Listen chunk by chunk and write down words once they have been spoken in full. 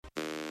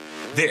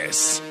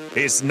This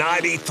is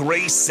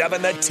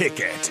 93.7 The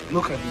Ticket.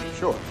 Look at me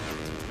short.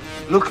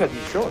 Look at me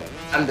short.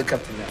 I'm the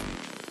captain now.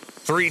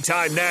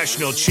 Three-time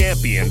national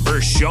champion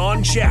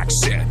Vershawn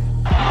Jackson.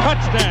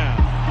 Touchdown.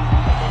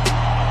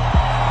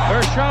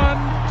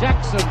 Vershawn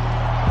Jackson,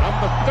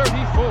 number 34,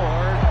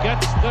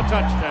 gets the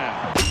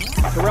touchdown.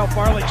 Terrell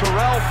Farley.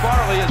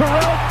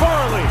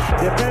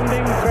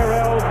 Defending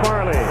Terrell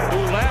Farley,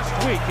 who last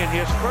week in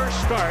his first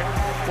start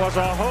was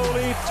a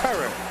holy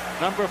terror.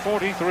 Number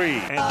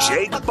 43. And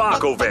Jake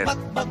Bakoven.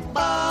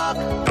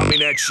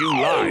 Coming at you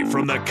live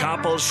from the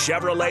Coppel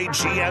Chevrolet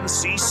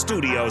GMC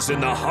studios in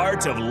the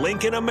heart of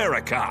Lincoln,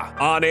 America.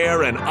 On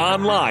air and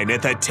online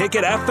at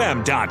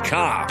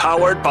theticketfm.com.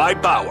 Powered by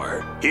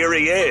Bauer. Here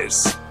he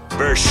is,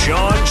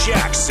 Vershawn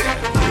Jackson.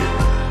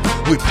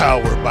 We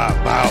powered by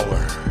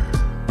Bauer.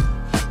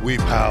 We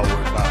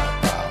powered by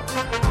Bauer.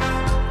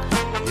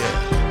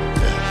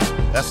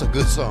 Yeah. That's a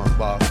good song,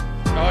 Bob.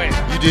 Oh,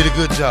 yeah. You did a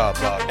good job,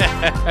 Bob.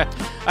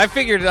 I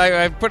figured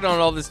I put on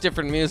all this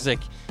different music,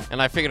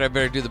 and I figured I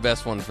better do the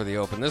best one for the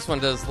Open. This one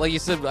does, like you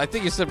said, I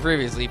think you said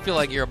previously, you feel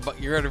like you're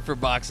ready for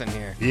boxing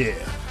here. Yeah,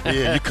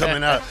 you're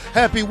coming out.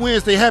 Happy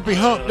Wednesday, happy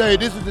hump day.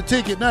 This is The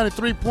Ticket,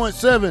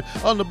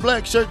 93.7 on the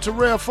black shirt,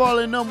 Terrell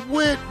Farley, and I'm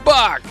with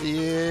Bach.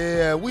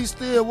 Yeah, we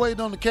still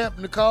waiting on the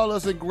captain to call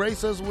us and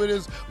grace us with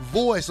his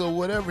voice or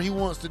whatever he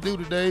wants to do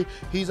today.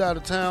 He's out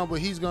of town,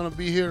 but he's going to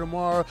be here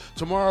tomorrow.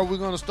 Tomorrow we're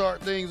going to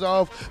start things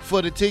off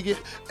for The Ticket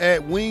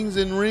at Wings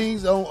and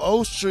Rings on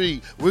O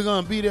Street. We're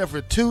going to be there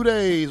for 2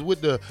 days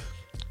with the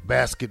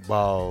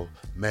basketball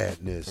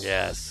madness.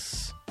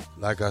 Yes.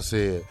 Like I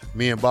said,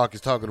 me and Bach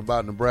is talking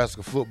about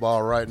Nebraska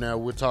football right now.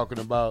 We're talking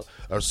about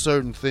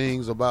certain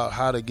things about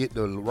how to get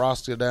the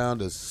roster down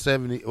to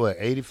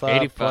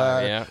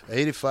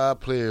 85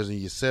 players and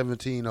you're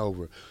 17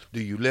 over.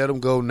 Do you let them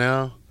go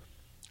now,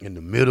 in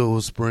the middle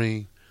of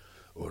spring,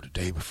 or the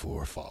day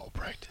before fall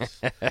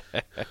practice?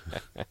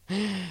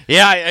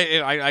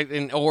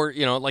 Yeah, or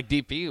like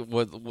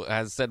DP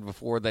has said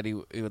before that he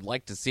would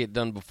like to see it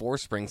done before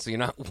spring, so you're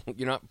not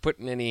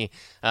putting any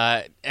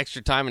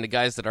extra time into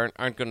guys that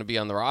aren't going to be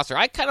on the roster.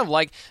 I kind of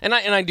like, and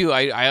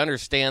I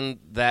understand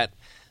that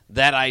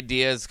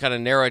idea is kind of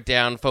narrow it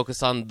down,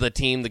 focus on the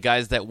team, the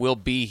guys that will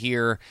be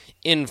here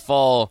in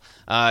fall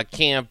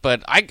camp,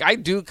 but I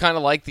do kind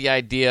of like the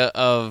idea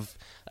of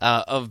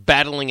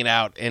battling it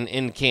out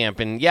in camp.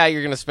 And yeah,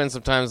 you're going to spend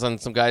some time on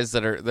some guys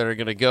that are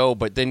going to go,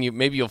 but then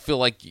you'll feel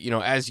like,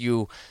 as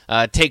you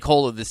take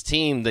hold of this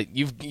team, that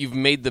you've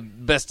made the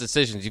best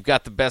decisions. You've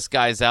got the best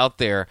guys out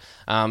there.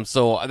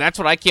 So that's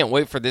what I can't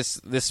wait for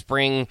this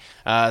spring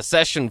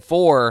session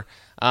for.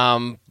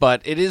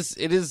 But it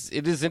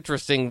is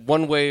interesting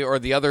one way or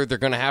the other. They're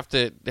going to have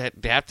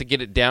to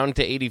get it down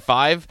to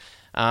 85.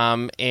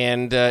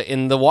 And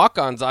in the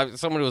walk-ons,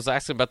 somebody was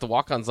asking about the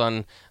walk-ons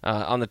on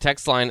the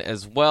text line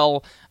as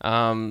well.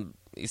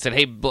 He said,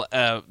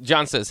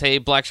 John says, hey,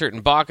 Black Shirt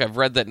and Bach, I've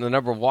read that the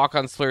number of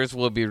walk-ons players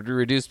will be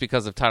reduced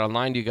because of Title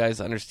IX. Do you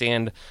guys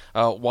understand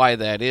why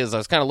that is? I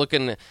was kind of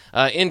looking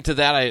into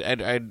that.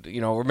 I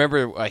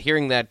remember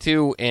hearing that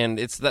too, and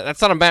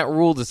that's not a Matt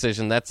Rule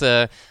decision. That's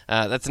an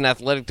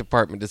athletic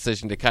department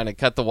decision to kind of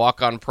cut the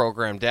walk-on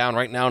program down.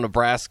 Right now,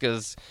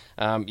 Nebraska's,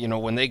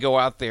 when they go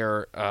out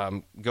there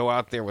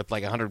with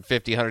like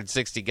 150,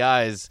 160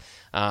 guys,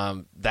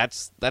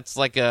 that's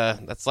like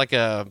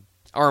a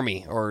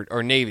Army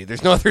or Navy.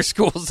 There's no other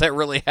schools that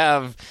really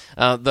have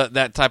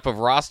that type of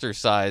roster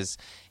size.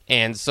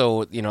 And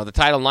so, the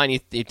Title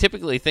IX, you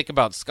typically think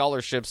about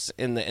scholarships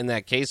in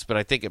that case, but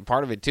I think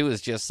part of it too is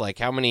just like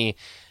how many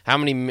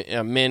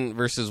men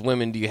versus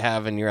women do you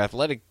have in your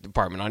athletic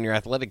department, on your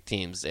athletic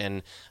teams?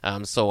 And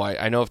so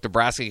I know if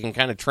Nebraska can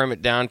kind of trim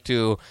it down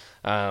to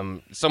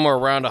somewhere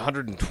around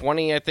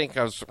 120, I think.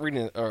 I was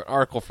reading an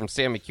article from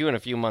Sam McEwen a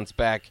few months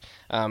back.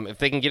 If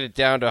they can get it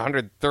down to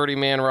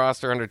 130-man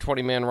roster,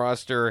 120-man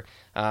roster,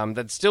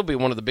 that'd still be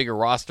one of the bigger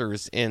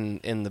rosters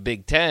in the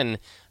Big Ten,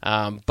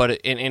 but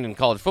in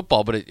college football.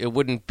 But it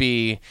wouldn't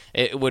be.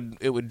 It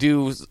would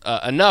do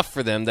enough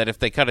for them that if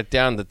they cut it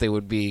down, that they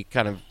would be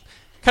kind of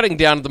cutting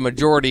down to the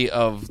majority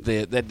of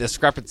the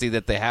discrepancy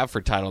that they have for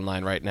Title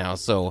IX right now.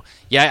 So,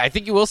 yeah, I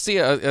think you will see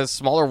a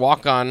smaller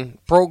walk-on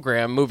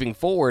program moving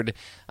forward.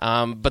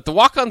 But the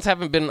walk-ons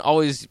haven't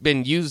always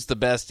been used the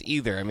best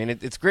either. I mean,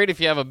 it's great if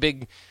you have a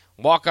big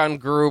walk-on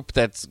group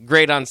that's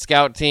great on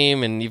scout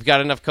team and you've got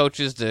enough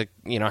coaches to,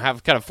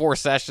 have kind of 4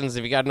 sessions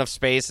if you got enough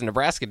space, and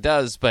Nebraska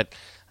does, but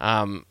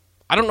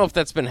I don't know if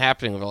that's been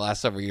happening over the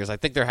last several years. I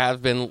think there has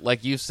been,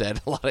 like you said,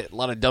 a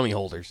lot of dummy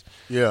holders.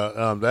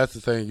 Yeah, that's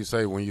the thing you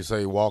say when you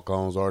say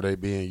walk-ons. Are they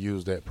being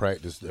used at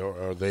practice?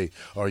 Or are they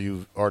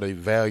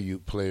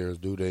valued players?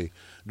 Do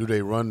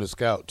they run the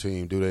scout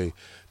team? Do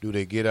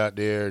they get out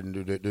there and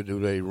do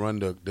they run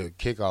the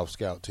kickoff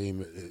scout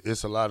team?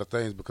 It's a lot of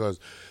things because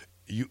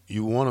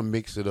you want to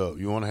mix it up.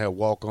 You want to have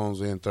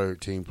walk-ons and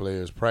third-team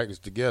players practice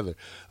together.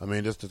 I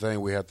mean, that's the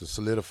thing we have to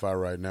solidify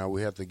right now.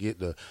 We have to get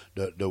the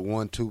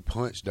 1-2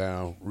 punch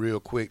down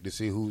real quick to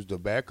see who's the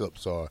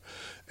backups are,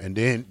 and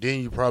then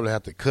you probably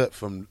have to cut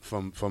from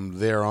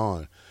there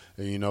on.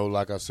 And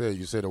like I said,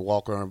 you said the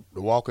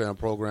walk-on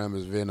program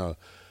has been a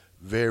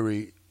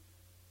very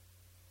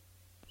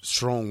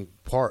strong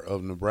part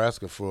of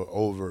Nebraska for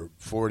over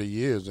 40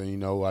 years,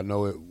 and I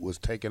know it was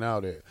taken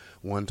out at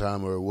one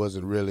time, or it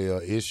wasn't really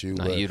an issue.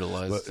 Not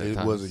utilized. But it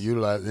wasn't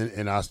utilized,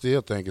 and I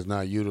still think it's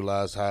not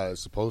utilized how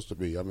it's supposed to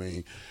be. I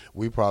mean,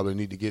 we probably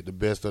need to get the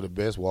best of the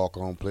best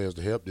walk-on players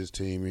to help this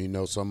team.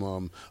 Some of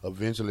them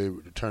eventually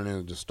turn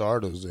into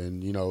starters,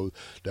 and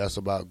that's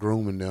about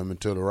grooming them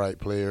into the right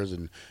players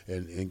and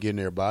getting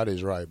their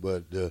bodies right.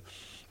 But the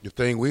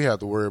thing we have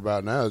to worry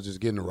about now is just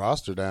getting the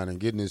roster down and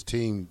getting this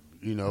team,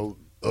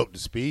 up to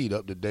speed,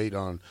 up to date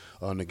on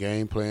the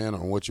game plan,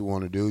 on what you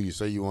want to do. You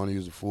say you want to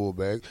use a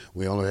fullback.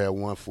 We only have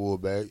one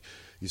fullback.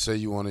 You say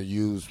you want to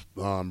use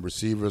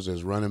receivers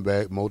as running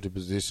back,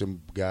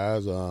 multi-position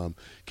guys.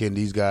 Can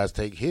these guys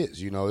take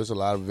hits? There's a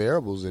lot of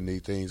variables in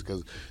these things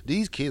because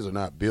these kids are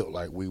not built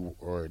like we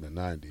were in the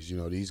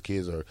 90s. These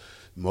kids are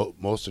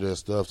most of their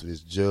stuff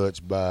is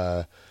judged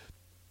by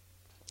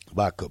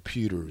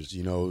computers.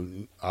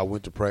 I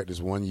went to practice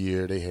one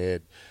year. They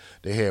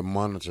had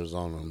monitors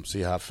on them,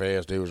 see how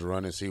fast they was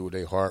running, see what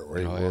their heart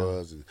rate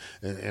was,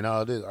 and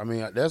all this. I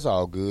mean, that's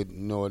all good.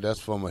 That's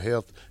from a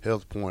health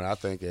point, I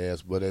think.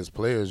 But as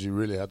players, you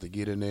really have to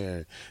get in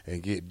there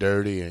and get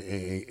dirty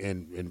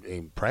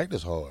and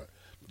practice hard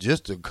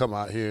just to come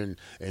out here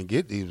and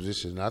get these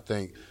positions. And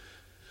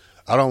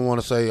I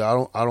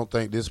don't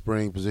think this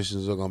spring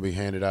positions are going to be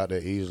handed out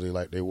that easily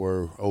like they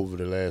were over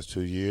the last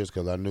 2 years,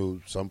 because I knew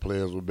some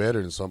players were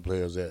better than some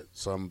players at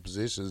some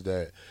positions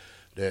that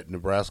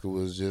Nebraska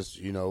was just,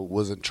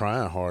 wasn't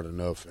trying hard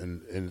enough.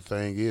 And the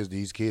thing is,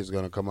 these kids are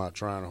going to come out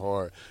trying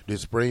hard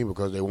this spring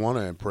because they want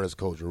to impress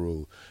Coach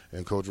Rule.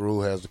 And Coach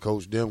Rule has to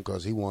coach them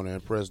because he want to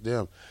impress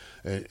them.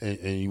 And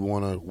you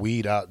want to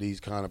weed out these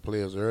kind of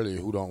players early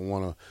who don't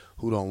want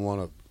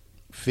to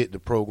fit the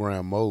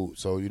program mode.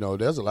 So,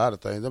 there's a lot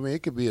of things. I mean,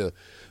 it could be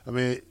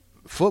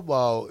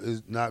football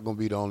is not going to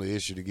be the only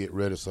issue to get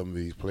rid of some of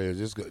these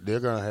players. They're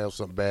going to have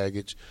some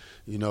baggage.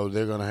 They're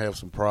going to have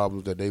some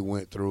problems that they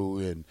went through,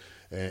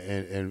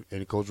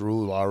 and Coach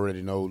Rule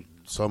already knows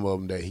some of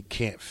them that he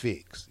can't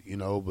fix,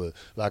 But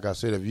like I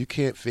said, if you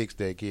can't fix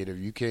that kid, if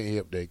you can't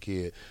help that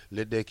kid,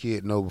 let that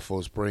kid know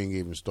before spring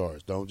even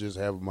starts. Don't just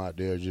have him out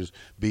there just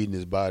beating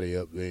his body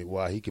up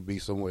while he could be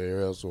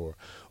somewhere else or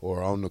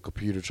on the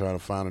computer trying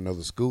to find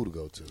another school to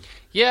go to.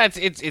 Yeah,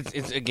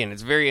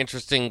 it's very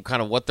interesting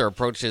kind of what their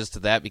approach is to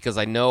that, because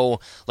I know,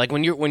 like,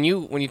 when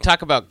you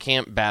talk about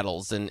camp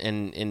battles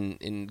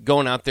and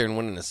going out there and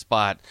winning a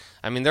spot,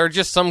 I mean, there are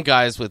just some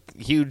guys with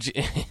huge,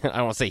 I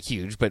don't want to say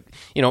huge, but,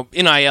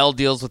 NIL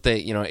deals with the,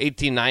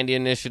 1890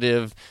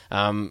 initiative.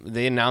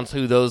 They announce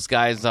who those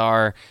guys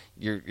are.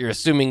 You're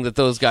assuming that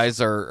those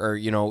guys are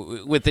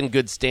within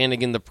good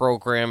standing in the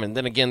program, and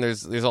then again,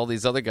 there's all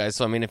these other guys.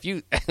 So I mean, if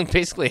you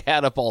basically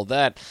add up all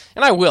that,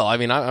 and I will, I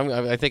mean,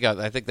 I think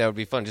that would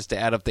be fun just to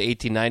add up the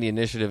 1890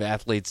 initiative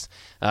athletes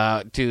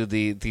to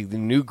the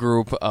new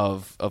group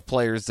of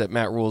players that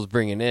Matt Rule is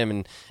bringing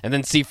in, and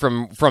then see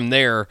from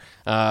there,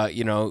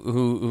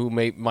 who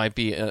might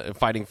be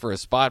fighting for a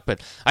spot.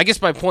 But I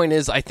guess my point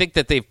is, I think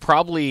that they've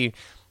probably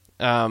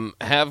have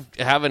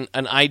an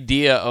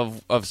idea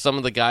of some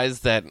of the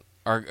guys that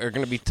are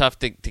going to be tough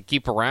to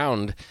keep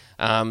around.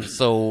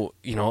 So,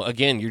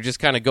 again, you're just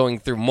kind of going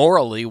through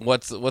morally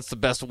what's the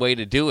best way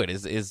to do it.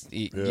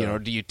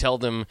 Do you tell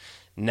them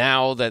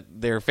now that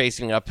they're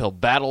facing an uphill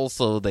battle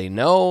so they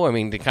know,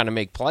 to kind of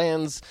make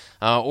plans,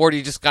 or do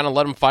you just kind of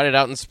let them fight it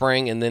out in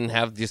spring and then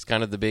have just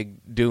kind of the big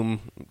doom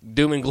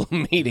and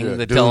gloom meeting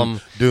tell them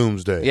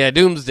doomsday. Yeah,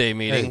 doomsday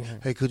meeting.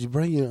 Hey, could you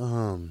bring your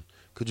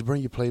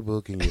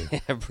playbook and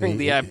your bring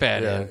the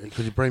iPad in?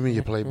 Could you bring me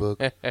your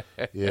playbook?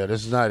 Yeah,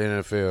 this is not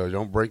NFL.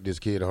 Don't break this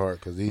kid heart,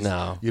 because you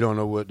don't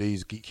know what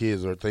these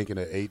kids are thinking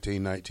at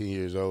 18, 19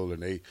 years old,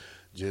 and they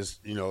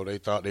just, they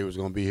thought they was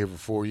going to be here for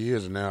 4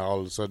 years, and now all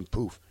of a sudden,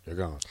 poof, they're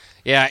gone.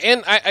 Yeah,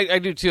 and I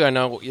do too. I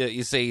know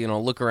you say,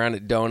 look around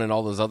at Doane and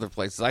all those other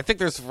places. I think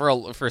there's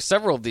for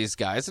several of these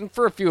guys, and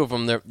for a few of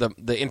them,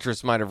 the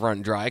interest might have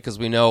run dry, because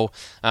we know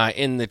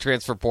in the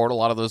transfer portal, a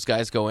lot of those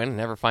guys go in and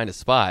never find a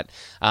spot.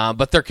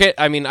 But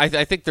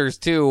I think there's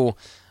two,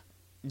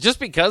 just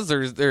because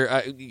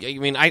I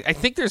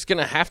think there's going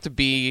to have to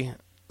be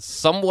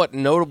somewhat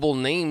notable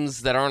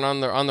names that aren't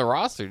on the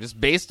roster,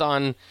 just based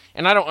on,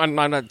 and I'm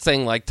not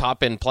saying like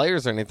top end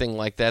players or anything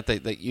like that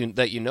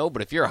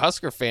but if you're a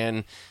Husker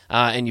fan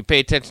and you pay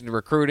attention to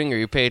recruiting, or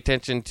you pay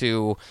attention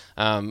to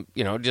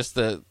just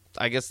the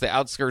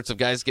outskirts of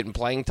guys getting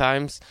playing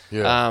times,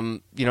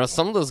 some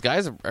of those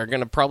guys are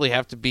going to probably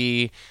have to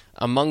be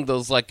among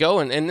those let go,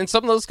 and then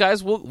some of those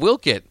guys will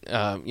get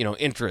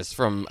interest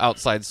from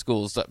outside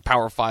schools at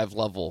Power 5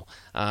 level.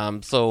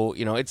 So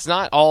it's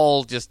not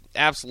all just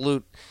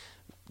absolute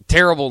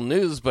terrible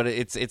news, but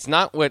it's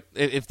not what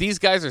if these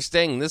guys are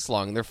staying this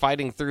long, they're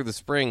fighting through the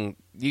spring.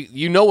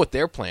 You know what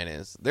their plan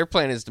is. Their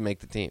plan is to make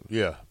the team.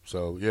 Yeah.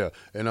 So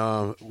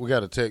and we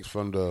got a text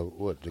from the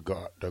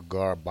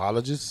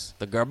garbologist.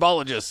 The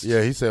garbologist.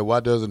 Yeah, he said,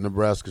 why doesn't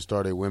Nebraska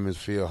start a women's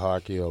field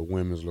hockey or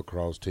women's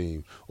lacrosse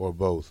team or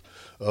both?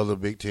 Other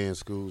Big Ten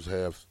schools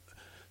have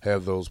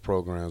those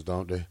programs,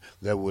 don't they?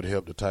 That would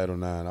help the Title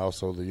IX.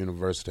 Also, the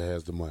university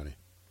has the money.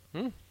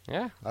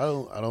 Yeah, I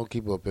don't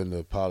keep up in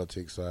the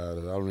politics side.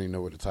 I don't even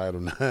know what the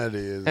Title IX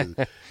is.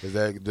 Is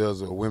that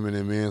does women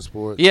and men's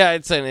sports? Yeah,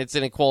 it's an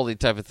equality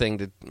type of thing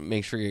to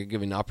make sure you're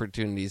giving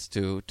opportunities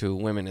to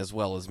women as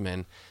well as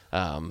men.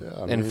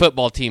 And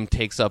football team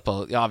takes up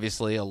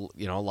obviously a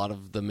lot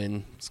of the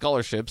men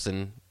scholarships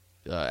and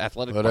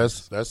athletic. Well,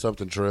 that's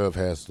something Trev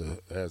has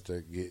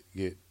to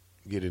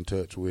get in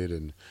touch with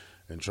and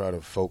try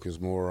to focus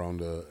more on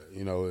the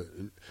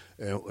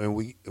and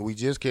we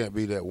just can't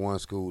be that one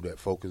school that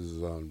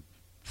focuses on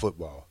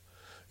football.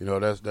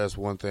 That's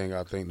one thing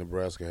I think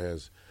Nebraska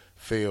has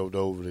failed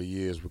over the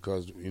years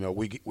because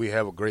we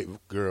have a great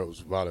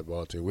girls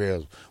volleyball team. We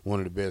have one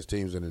of the best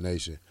teams in the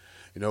nation.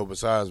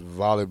 Besides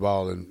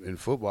volleyball and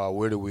football,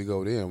 where do we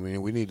go then? I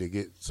mean, we need to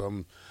get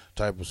some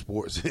type of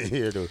sports in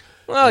here to.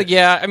 Well,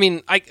 yeah, I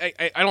mean,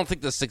 I don't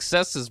think the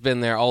success has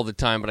been there all the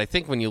time, but I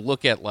think when you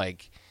look at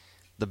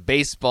the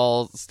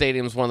baseball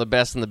stadium's one of the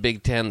best in the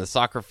Big Ten. The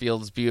soccer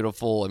field's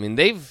beautiful. I mean,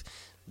 they've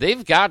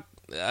got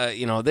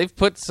they've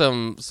put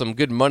some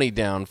good money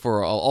down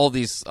for all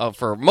these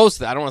for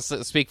most. I don't want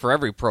to speak for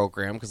every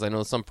program because I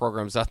know some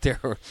programs out there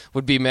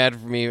would be mad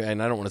for me,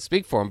 and I don't want to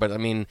speak for them. But I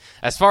mean,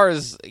 as far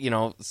as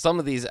some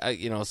of these,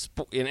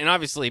 and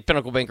obviously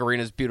Pinnacle Bank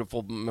Arena is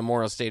beautiful.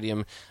 Memorial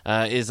Stadium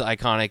is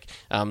iconic,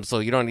 so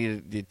you don't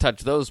need to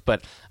touch those.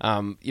 But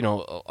a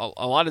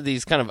lot of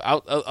these kind of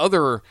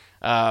other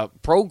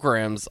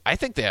programs, I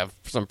think they have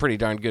some pretty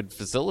darn good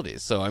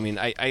facilities. So I mean,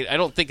 I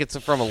don't think it's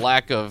from a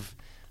lack of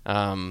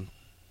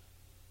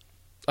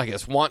I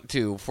guess want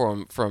to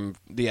from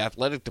the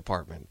athletic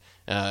department.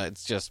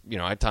 It's just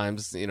at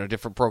times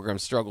different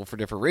programs struggle for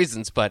different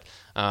reasons, but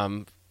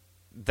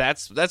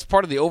that's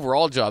part of the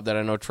overall job that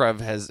I know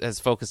Trev has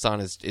focused on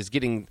is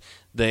getting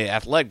the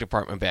athletic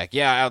department back.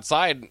 Yeah,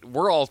 outside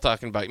we're all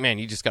talking about, man,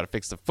 you just got to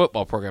fix the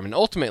football program, and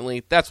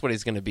ultimately that's what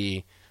he's going to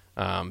be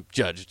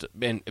judged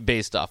and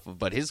based off of.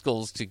 But his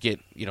goal is to get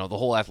the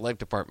whole athletic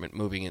department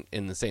moving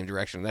in the same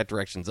direction. That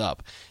direction's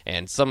up,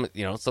 and some of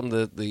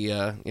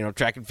the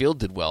track and field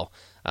did well.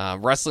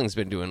 Wrestling's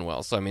been doing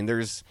well. So I mean,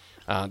 there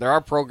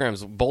are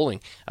programs,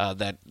 bowling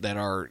that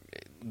are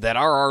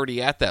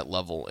already at that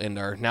level and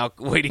are now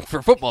waiting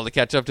for football to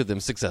catch up to them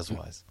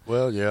success-wise.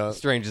 Well, yeah.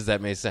 Strange as that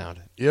may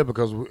sound. Yeah,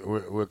 because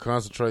we're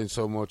concentrating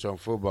so much on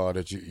football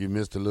that you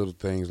miss the little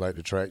things like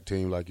the track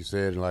team, like you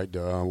said, and like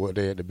what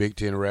they had the Big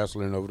Ten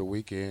wrestling over the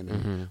weekend.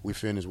 And we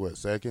finished,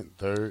 second,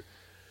 third?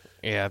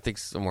 Yeah, I think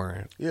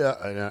somewhere. Yeah,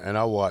 and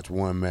I watched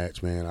one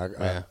match, man.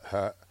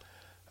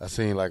 I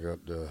seen I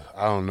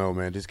don't know,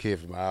 man. This kid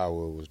from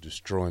Iowa was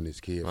destroying this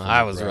kid.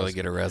 I was really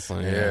good at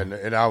wrestling. Yeah,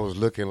 and I was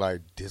looking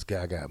like this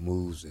guy got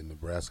moves, and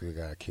Nebraska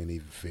guy can't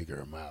even figure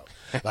him out.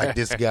 Like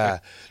this guy,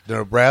 the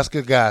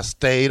Nebraska guy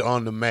stayed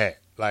on the mat.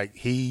 Like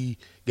he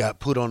got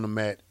put on the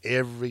mat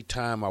every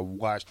time I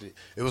watched it.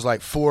 It was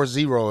like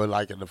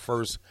 4-0 in the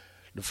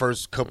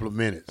first couple of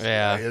minutes.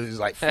 Yeah. It was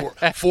like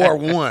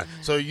 4-1.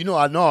 So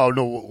I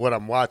know what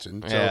I'm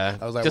watching. So yeah.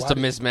 I was like, just a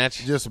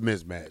mismatch. Just a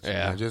mismatch.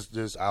 Yeah. Man.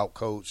 Just out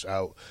coach,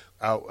 out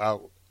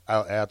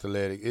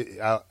athletic,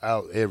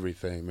 out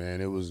everything,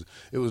 man. It was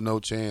no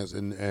chance.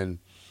 And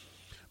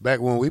back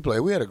when we played,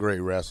 we had a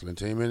great wrestling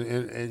team,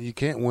 and you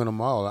can't win them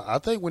all. I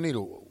think we need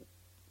a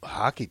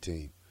hockey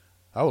team.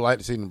 I would like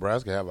to see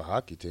Nebraska have a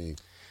hockey team.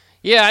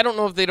 Yeah, I don't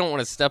know if they don't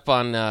want to step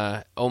on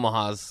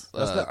Omaha's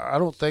I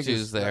don't think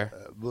shoes there.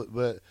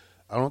 But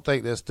I don't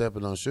think they're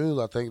stepping on shoes.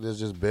 I think that's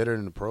just better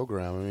in the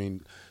program. I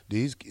mean,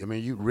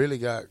 you really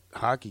got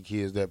hockey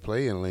kids that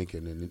play in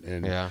Lincoln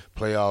and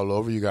play all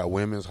over. You got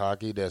women's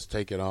hockey that's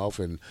taking off,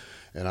 and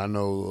I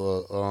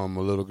know a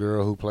little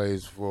girl who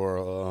plays for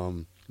a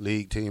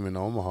league team in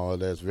Omaha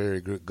that's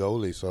very good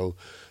goalie. So,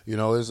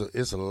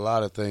 it's a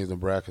lot of things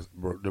Nebraska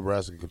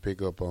can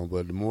pick up on.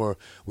 But the more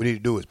we need to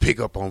do is pick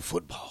up on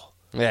football.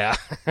 Yeah.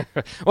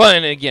 Well,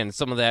 and again,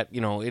 some of that,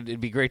 it'd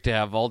be great to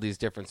have all these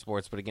different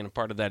sports, but again,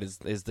 part of that is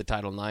the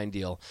Title IX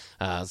deal.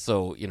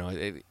 So,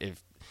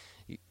 if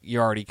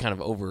you're already kind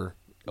of over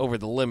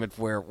the limit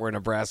where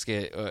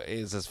Nebraska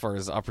is as far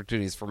as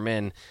opportunities for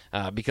men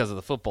because of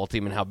the football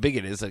team and how big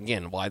it is.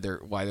 Again, why they're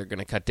going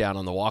to cut down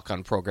on the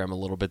walk-on program a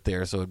little bit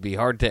there. So it'd be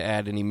hard to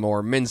add any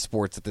more men's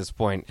sports at this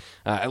point,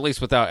 at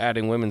least without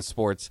adding women's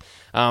sports.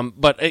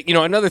 But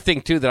another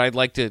thing too that I'd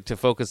like to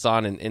focus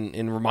on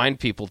and remind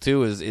people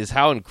too is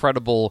how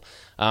incredible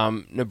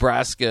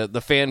Nebraska, the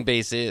fan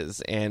base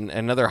is. And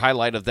another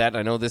highlight of that,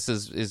 I know this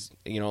is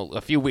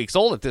a few weeks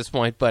old at this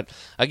point, but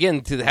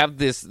again, to have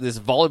this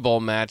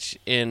volleyball match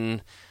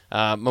in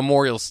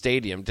Memorial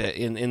Stadium.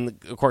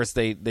 Of course,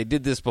 they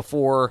did this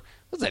before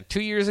was that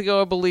 2 years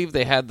ago, I believe,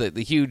 they had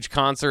the huge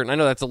concert. And I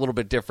know that's a little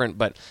bit different,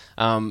 but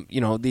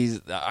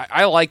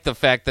I like the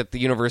fact that the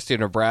University of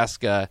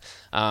Nebraska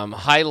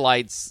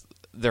highlights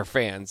their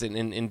fans,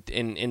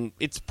 and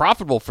it's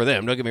profitable for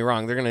them. Don't get me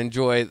wrong; they're going to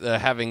enjoy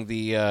having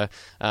the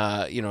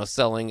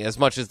selling as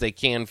much as they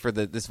can for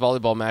this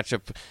volleyball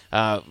matchup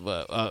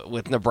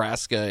with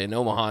Nebraska and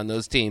Omaha and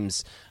those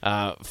teams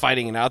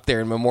fighting it out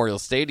there in Memorial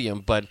Stadium.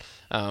 But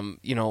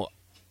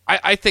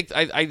I think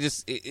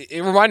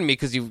it reminded me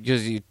because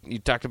you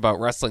talked about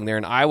wrestling there,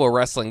 in Iowa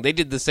wrestling, they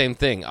did the same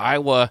thing.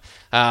 Iowa,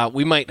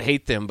 we might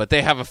hate them, but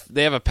they have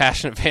a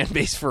passionate fan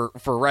base for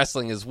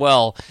wrestling as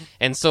well.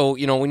 And so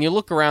when you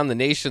look around the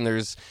nation,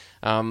 there's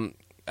I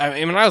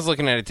was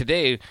looking at it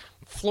today.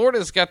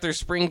 Florida's got their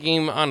spring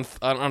game on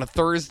a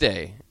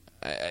Thursday.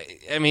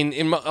 I mean,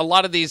 a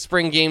lot of these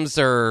spring games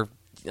are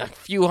a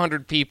few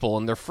hundred people,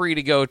 and they're free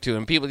to go to,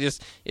 and people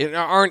just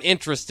aren't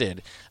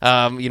interested.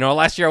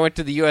 Last year I went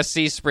to the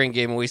USC spring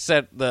game, and we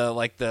set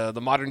the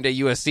modern day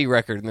USC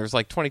record, and there's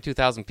like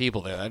 22,000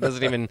 people there. That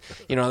doesn't even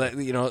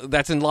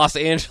that's in Los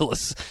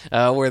Angeles,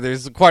 where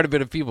there's quite a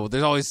bit of people.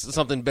 There's always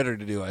something better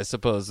to do, I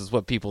suppose, is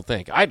what people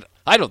think.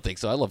 I don't think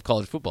so. I love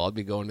college football. I'd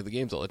be going to the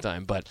games all the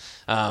time, but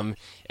I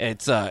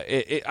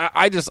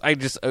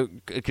just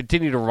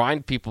continue to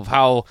remind people of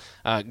how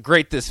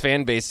great this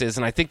fan base is,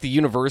 and I think the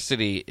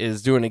university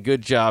is doing a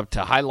good job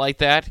to highlight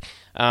that.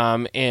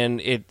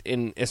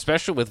 And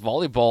especially with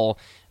volleyball,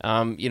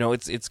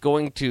 it's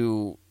going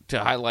to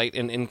highlight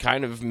and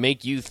kind of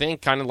make you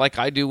think, kind of like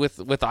I do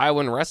with Iowa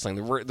and wrestling.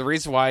 The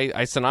reason why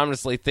I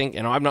synonymously think,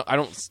 I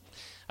don't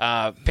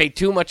pay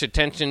too much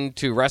attention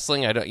to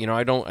wrestling.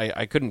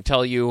 I couldn't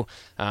tell you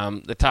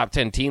the top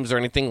 10 teams or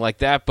anything like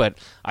that, but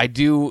I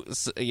do,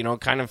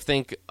 kind of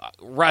think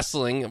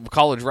wrestling,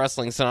 college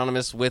wrestling,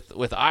 synonymous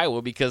with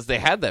Iowa, because they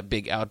had that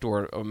big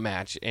outdoor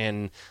match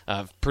and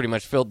pretty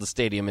much filled the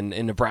stadium.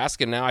 In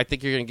Nebraska now, I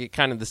think you're going to get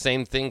kind of the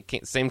same thing,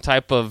 same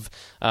type of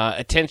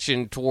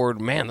attention toward,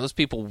 man, those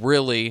people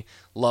really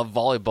love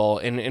volleyball,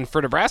 and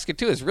for Nebraska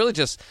too, it's really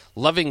just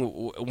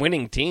loving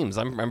winning teams.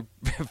 I'm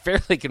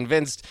fairly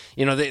convinced.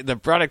 The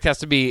product has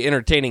to be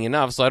entertaining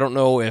enough. So I don't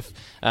know if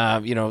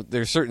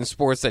there's certain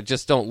sports that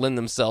just don't lend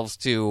themselves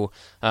to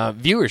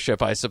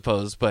viewership, I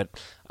suppose. But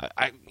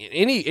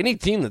any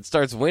team that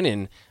starts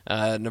winning,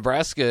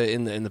 Nebraska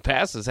in the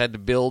past has had to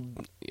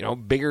build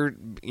bigger,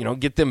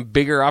 get them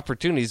bigger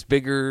opportunities,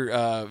 bigger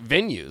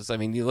venues. I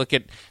mean, you look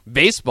at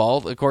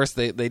baseball, of course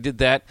they did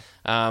that,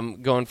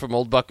 going from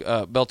Old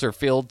Belter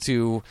Field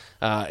to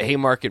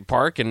Haymarket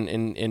Park, and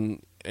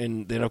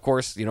then of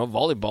course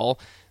volleyball.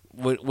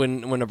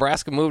 When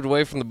Nebraska moved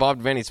away from the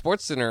Bob Devaney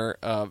Sports Center,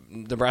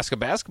 Nebraska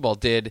basketball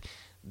did.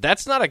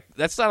 That's not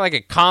like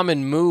a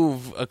common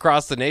move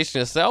across the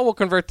nation to say, we'll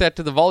convert that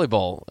to the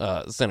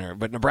volleyball center.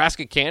 But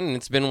Nebraska can, and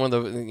it's been one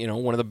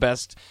of the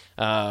best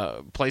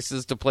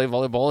places to play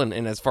volleyball.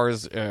 And as far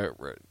as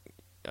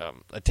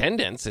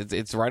attendance,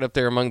 it's right up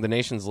there among the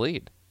nation's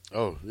lead.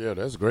 Oh yeah,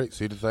 that's great.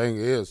 See, the thing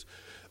is,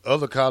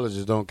 other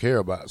colleges don't care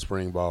about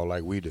spring ball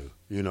like we do,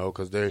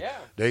 because they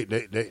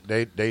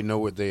know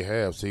what they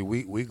have. See,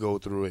 we go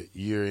through it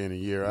year in and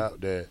year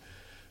out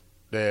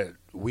that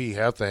we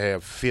have to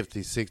have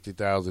 50,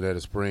 60,000 at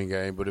a spring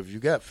game. But if you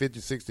got 50,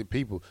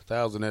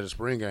 60,000 at a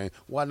spring game,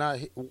 why not?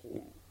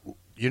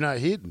 You're not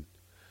hitting.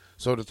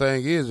 So the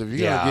thing is, if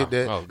you're going to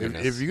get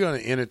that, if you're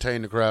going to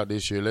entertain the crowd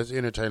this year, let's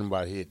entertain them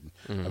by hitting.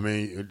 Mm-hmm. I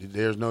mean,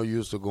 there's no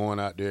use to going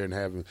out there and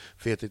having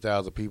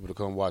 50,000 people to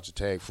come watch a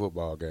tag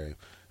football game.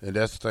 And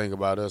that's the thing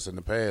about us in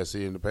the past.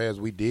 See, in the past,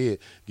 we did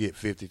get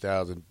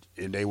 50,000,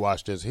 and they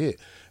watched us hit.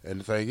 And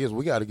the thing is,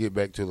 we got to get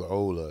back to the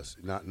old us,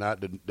 not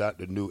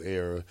the new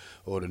era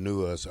or the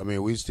new us. I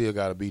mean, we still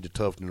got to be the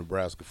tough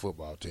Nebraska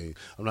football team.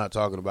 I'm not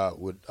talking about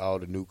with all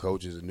the new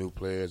coaches and new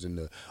players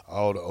and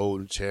all the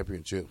old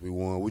championships we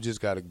won. We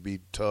just got to be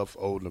tough,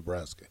 old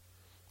Nebraska.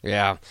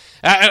 Yeah,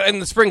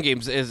 and the spring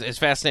games is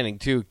fascinating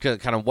too.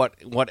 Kind of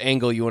what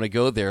angle you want to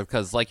go there,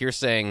 because like you're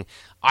saying,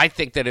 I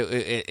think that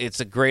it's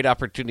a great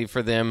opportunity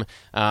for them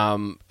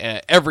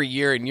every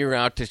year and year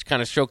out to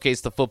kind of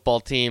showcase the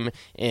football team,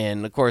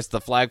 and of course the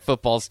flag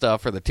football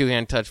stuff or the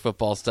two-hand touch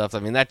football stuff. I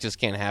mean, that just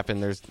can't happen.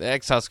 There's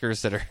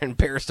ex-Huskers that are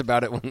embarrassed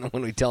about it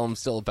when we tell them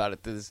still about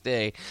it to this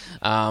day,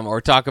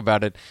 or talk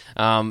about it.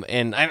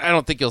 And I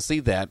don't think you'll see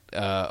that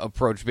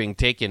approach being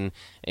taken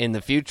in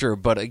the future.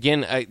 But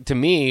again, to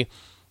me,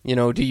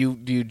 do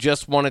you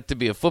just want it to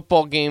be a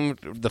football game?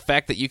 The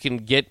fact that you can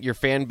get your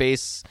fan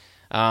base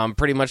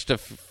pretty much to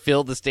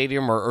fill the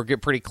stadium or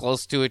get pretty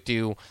close to it. Do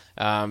you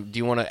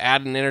want to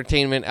add an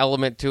entertainment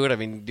element to it? I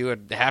mean, do a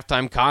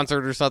halftime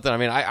concert or something? I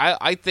mean,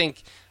 I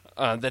think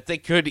that they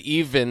could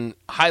even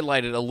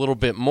highlight it a little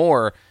bit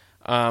more.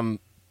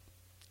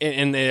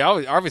 And they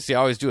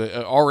always do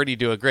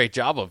a great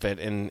job of it.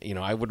 And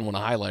I wouldn't want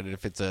to highlight it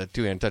if it's a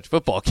two-hand touch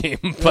football game.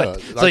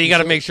 But so you got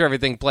to make sure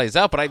everything plays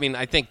out. But I mean,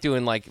 I think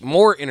doing like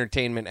more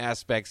entertainment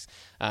aspects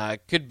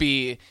could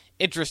be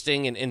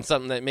interesting and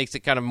something that makes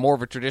it kind of more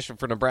of a tradition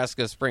for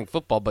Nebraska spring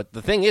football. But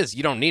the thing is,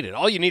 you don't need it.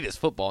 All you need is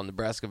football, and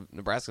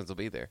Nebraskans will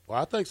be there.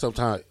 Well, I think some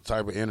type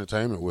of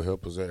entertainment will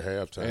help us at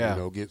halftime.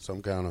 Yeah. Get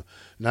some kind of,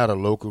 not a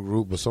local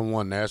group, but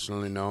someone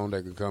nationally known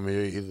that can come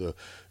here, either,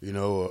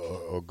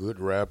 a good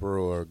rapper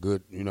or a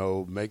good,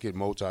 make it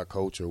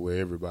multicultural where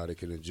everybody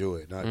can enjoy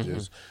it, not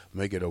just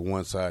make it a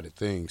one-sided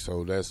thing.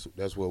 So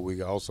that's what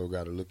we also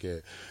got to look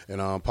at.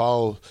 And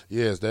Paul,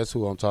 yes, that's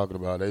who I'm talking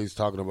about. He's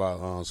talking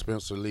about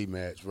Spencer Lee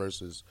match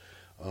versus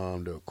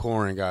the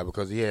Corin guy,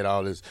 because he had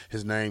all his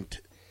name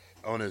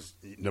on his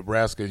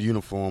Nebraska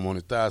uniform on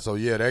his thigh. So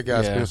that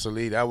guy Spencer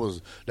Lee, that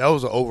was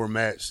an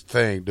overmatched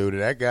thing, dude.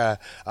 That guy,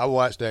 I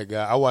watched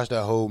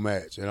that whole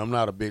match, and I'm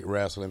not a big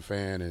wrestling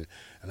fan, and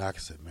I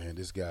said, man,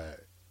 this guy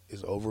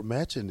is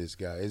overmatching this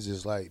guy. It's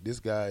just like this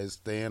guy is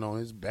staying on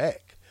his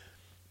back.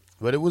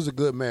 But it was a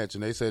good match,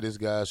 and they said this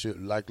guy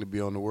should likely be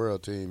on the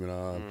world team.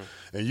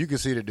 And you can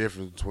see the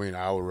difference between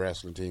our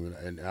wrestling team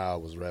and our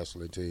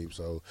wrestling team.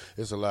 So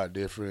it's a lot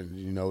different.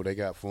 They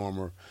got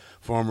former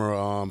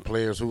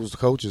players who was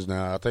coaches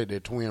now. I think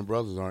they're twin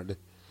brothers, aren't they?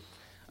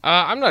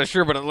 I'm not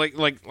sure, but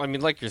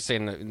like you're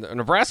saying,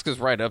 Nebraska's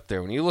right up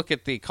there. When you look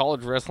at the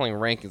college wrestling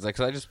rankings, because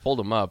I just pulled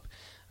them up,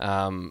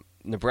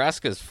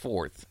 Nebraska's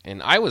 4th,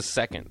 and I was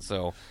 2nd.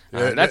 So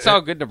that's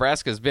how good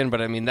Nebraska's been.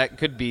 But I mean, that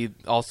could be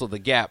also the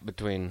gap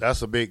between.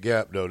 That's a big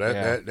gap, though.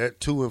 That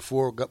 2 and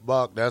 4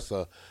 block, that's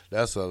a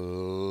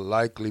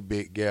likely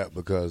big gap,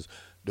 because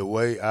the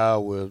way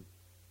our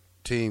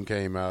team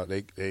came out,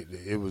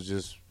 it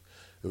was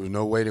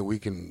no way that we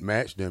can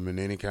match them in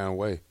any kind of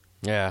way.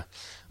 Yeah,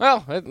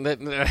 well,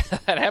 that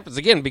happens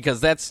again,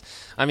 because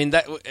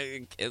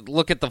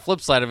look at the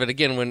flip side of it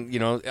again.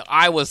 When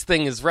Iowa's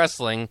thing is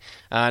wrestling,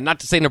 not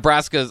to say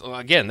Nebraska's,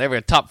 again, they're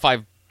a top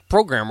 5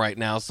 program right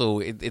now, so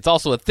it's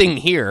also a thing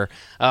here.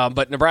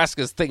 But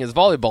Nebraska's thing is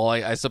volleyball,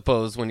 I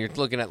suppose, when you're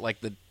looking at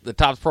like the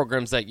top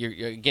programs that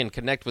you again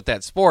connect with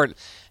that sport,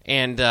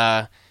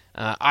 and.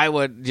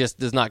 Iowa just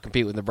does not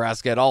compete with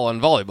Nebraska at all on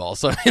volleyball,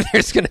 so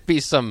there's going to be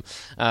some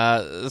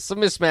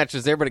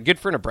mismatches there. But good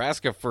for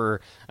Nebraska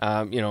for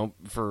and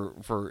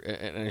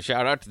a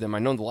shout out to them. I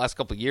know in the last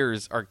couple of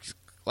years, or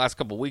last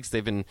couple of weeks,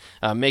 they've been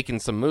making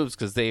some moves,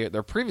 because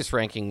their previous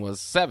ranking was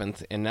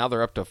 7th, and now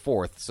they're up to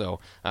 4th. So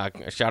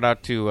a shout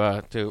out to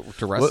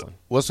wrestling.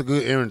 What's a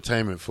good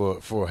entertainment for a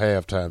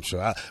halftime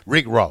show?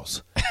 Rick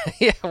Ross.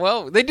 Yeah,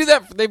 well, they do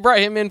that. They brought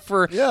him in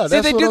for. Yeah,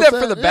 they do that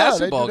for the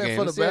basketball games.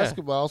 For the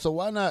basketball. So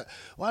why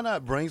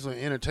not bring some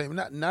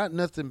entertainment? Not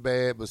nothing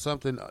bad, but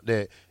something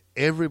that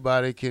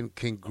everybody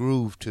can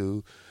groove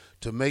to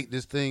make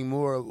this thing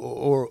more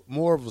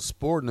of a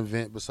sporting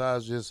event,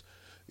 besides just.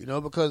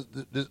 Because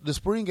the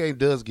spring game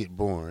does get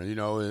boring,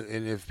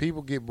 and if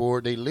people get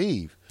bored, they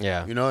leave.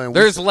 Yeah, and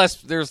there's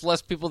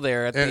less people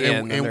there at the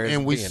end,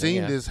 and we've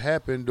seen this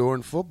happen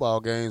during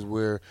football games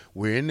where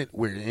we're in it,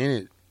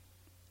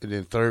 and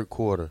then third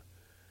quarter,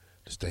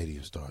 the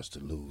stadium starts to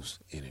lose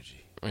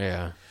energy.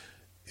 Yeah,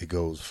 it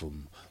goes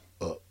from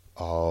up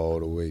all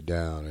the way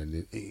down,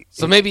 and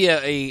so maybe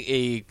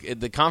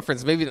the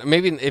conference, maybe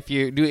if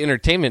you do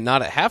entertainment,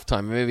 not at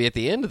halftime, maybe at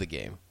the end of the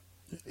game.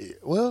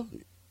 Well.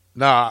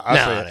 I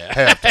say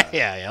halftime.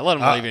 yeah, let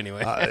them leave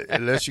anyway.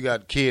 Unless you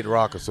got Kid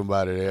Rock or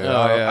somebody there.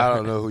 I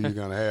don't know who you're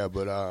going to have.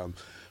 But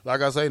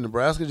like I say,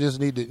 Nebraska just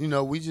need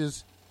to, we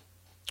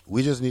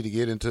just need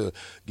to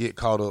get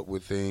caught up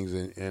with things.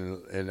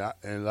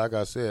 And like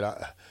I said,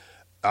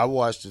 I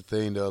watched the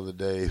thing the other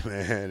day,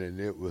 man, and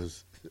it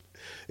was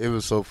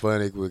so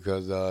funny,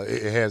 because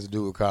it has to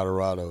do with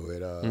Colorado.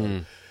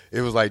 And it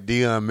was like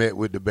Dion met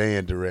with the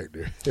band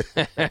director.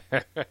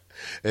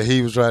 And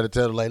he was trying to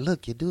tell him, like,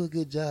 look, you do a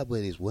good job,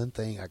 but there's one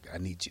thing I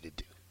need you to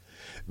do.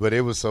 But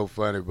it was so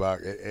funny, Bach.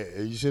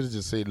 You should have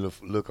just seen the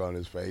look on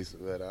his face.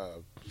 But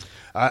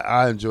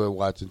I enjoy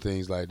watching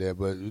things like that.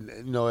 But,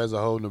 as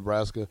a whole,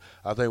 Nebraska,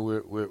 I think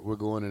we're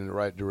going in the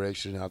right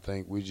direction. I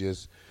think we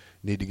just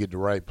need to get the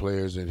right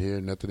players in here.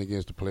 Nothing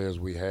against the players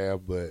we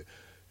have, but,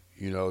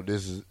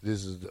 this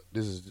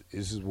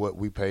is what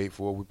we paid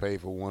for. We paid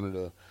for one of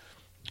the,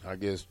 I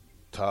guess,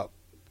 top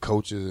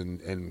coaches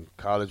in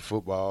college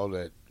football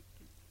that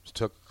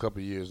took a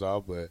couple of years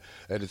off, but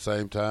at the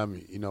same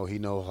time, he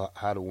knows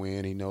how to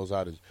win. He knows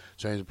how to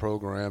change the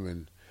program,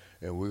 and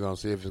we're going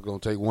to see if it's going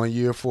to take 1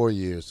 year or 4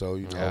 years. So,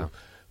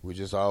 we're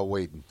just all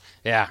waiting.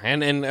 Yeah,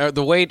 and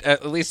the wait,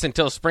 at least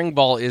until spring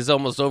ball, is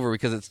almost over,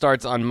 because it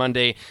starts on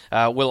Monday.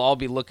 We'll all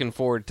be looking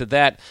forward to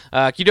that.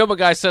 Qdoba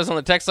Guy says on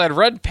the text side,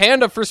 Red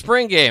Panda for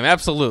spring game.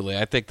 Absolutely.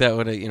 I think that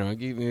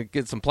would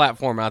get some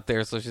platform out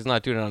there, so she's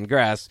not doing it on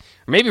grass.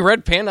 Or maybe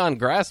Red Panda on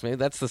grass. Maybe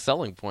that's the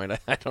selling point.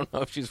 I don't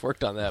know if she's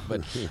worked on that,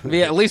 but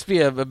at least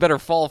be a better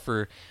fall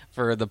for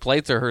the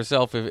plates or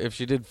herself if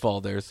she did fall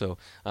there. So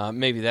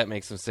maybe that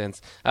makes some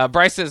sense.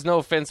 Bryce says, no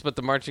offense, but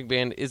the marching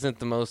band isn't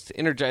the most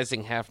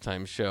energizing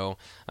halftime show.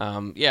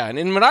 And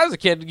when I was a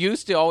kid, you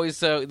used to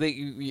always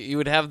you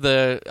would have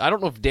I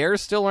don't know if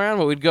Dare's still around,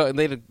 but we'd go and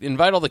they'd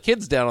invite all the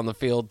kids down on the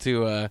field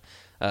to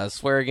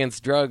swear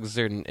against drugs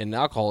and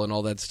alcohol and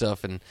all that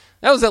stuff, and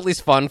that was at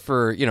least fun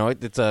for,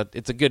 it's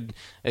a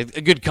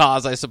good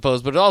cause, I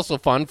suppose, but it's also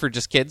fun for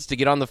just kids to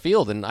get on the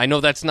field. And I know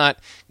that's not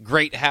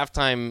great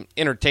halftime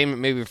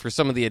entertainment maybe for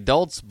some of the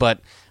adults, but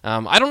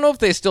I don't know if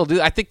they still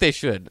do. I think they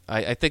should.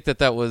 I think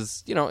that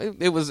was,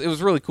 it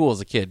was really cool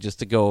as a kid just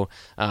to go,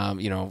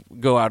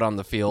 go out on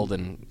the field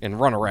and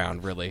run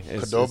around, really.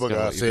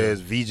 Cadoba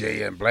says VJ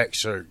in black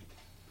shirt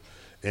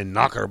and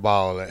knocker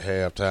ball at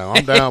halftime.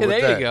 I'm down with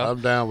there that. You go.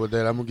 I'm down with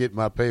that. I'm going to get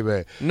my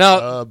payback.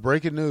 No.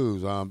 Breaking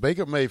news.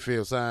 Baker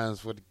Mayfield signs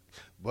for the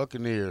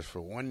Buccaneers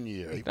for 1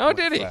 year. Oh,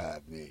 did he?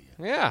 $8.5 million.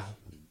 Yeah.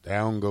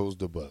 Down goes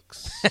the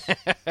Bucks.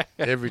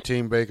 Every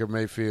team Baker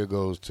Mayfield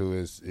goes to,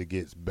 it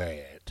gets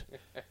bad.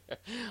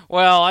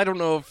 Well, I don't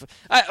know if,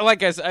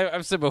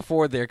 I've said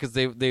before there, because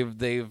they've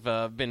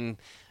been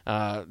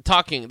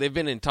talking. They've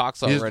been in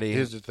talks already.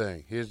 Here's the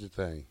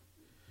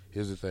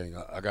thing.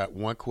 I got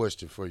one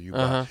question for you,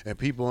 Bob, and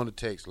people on the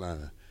text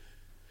line.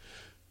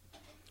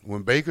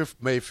 When Baker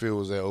Mayfield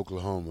was at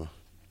Oklahoma,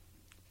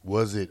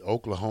 was it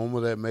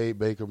Oklahoma that made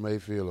Baker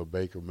Mayfield or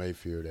Baker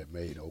Mayfield that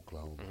made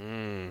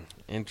Oklahoma?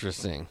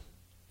 Interesting.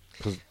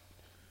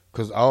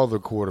 Because all the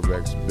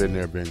quarterbacks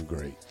been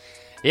great.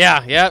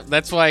 Yeah,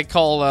 that's why I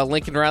call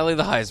Lincoln Riley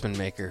the Heisman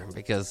maker,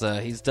 because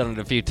he's done it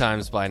a few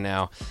times by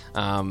now.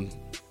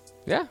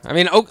 Yeah, I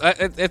mean,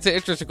 it's an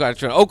interesting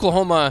question.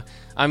 Oklahoma,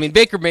 I mean,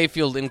 Baker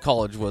Mayfield in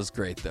college was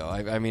great, though.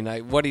 I mean,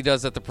 what he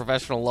does at the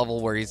professional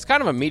level, where he's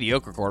kind of a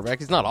mediocre quarterback.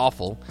 He's not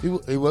awful.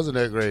 He wasn't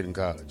that great in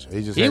college.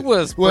 He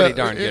was pretty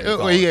darn good in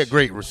college. He had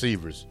great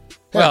receivers.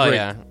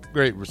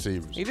 Great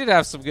receivers. He did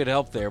have some good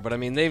help there, but I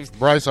mean,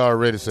 Bryce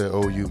already said,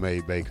 "OU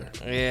made Baker."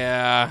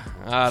 Yeah,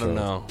 I don't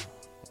know.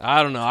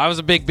 I was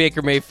a big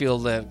Baker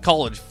Mayfield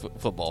college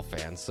football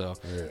fan, so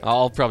yeah.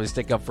 I'll probably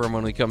stick up for him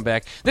when we come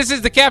back. This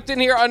is the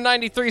Captain here on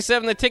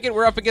 93.7 The Ticket.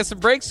 We're up against the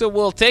break, so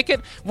we'll take it.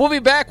 We'll be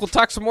back. We'll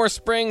talk some more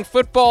spring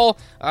football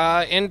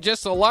and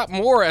just a lot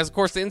more, as, of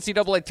course, the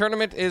NCAA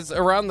tournament is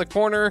around the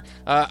corner.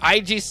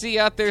 IGC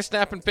out there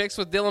snapping pics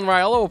with Dylan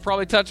Raiola. We'll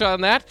probably touch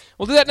on that.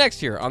 We'll do that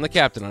next year on the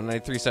Captain on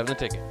 93.7 The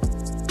Ticket.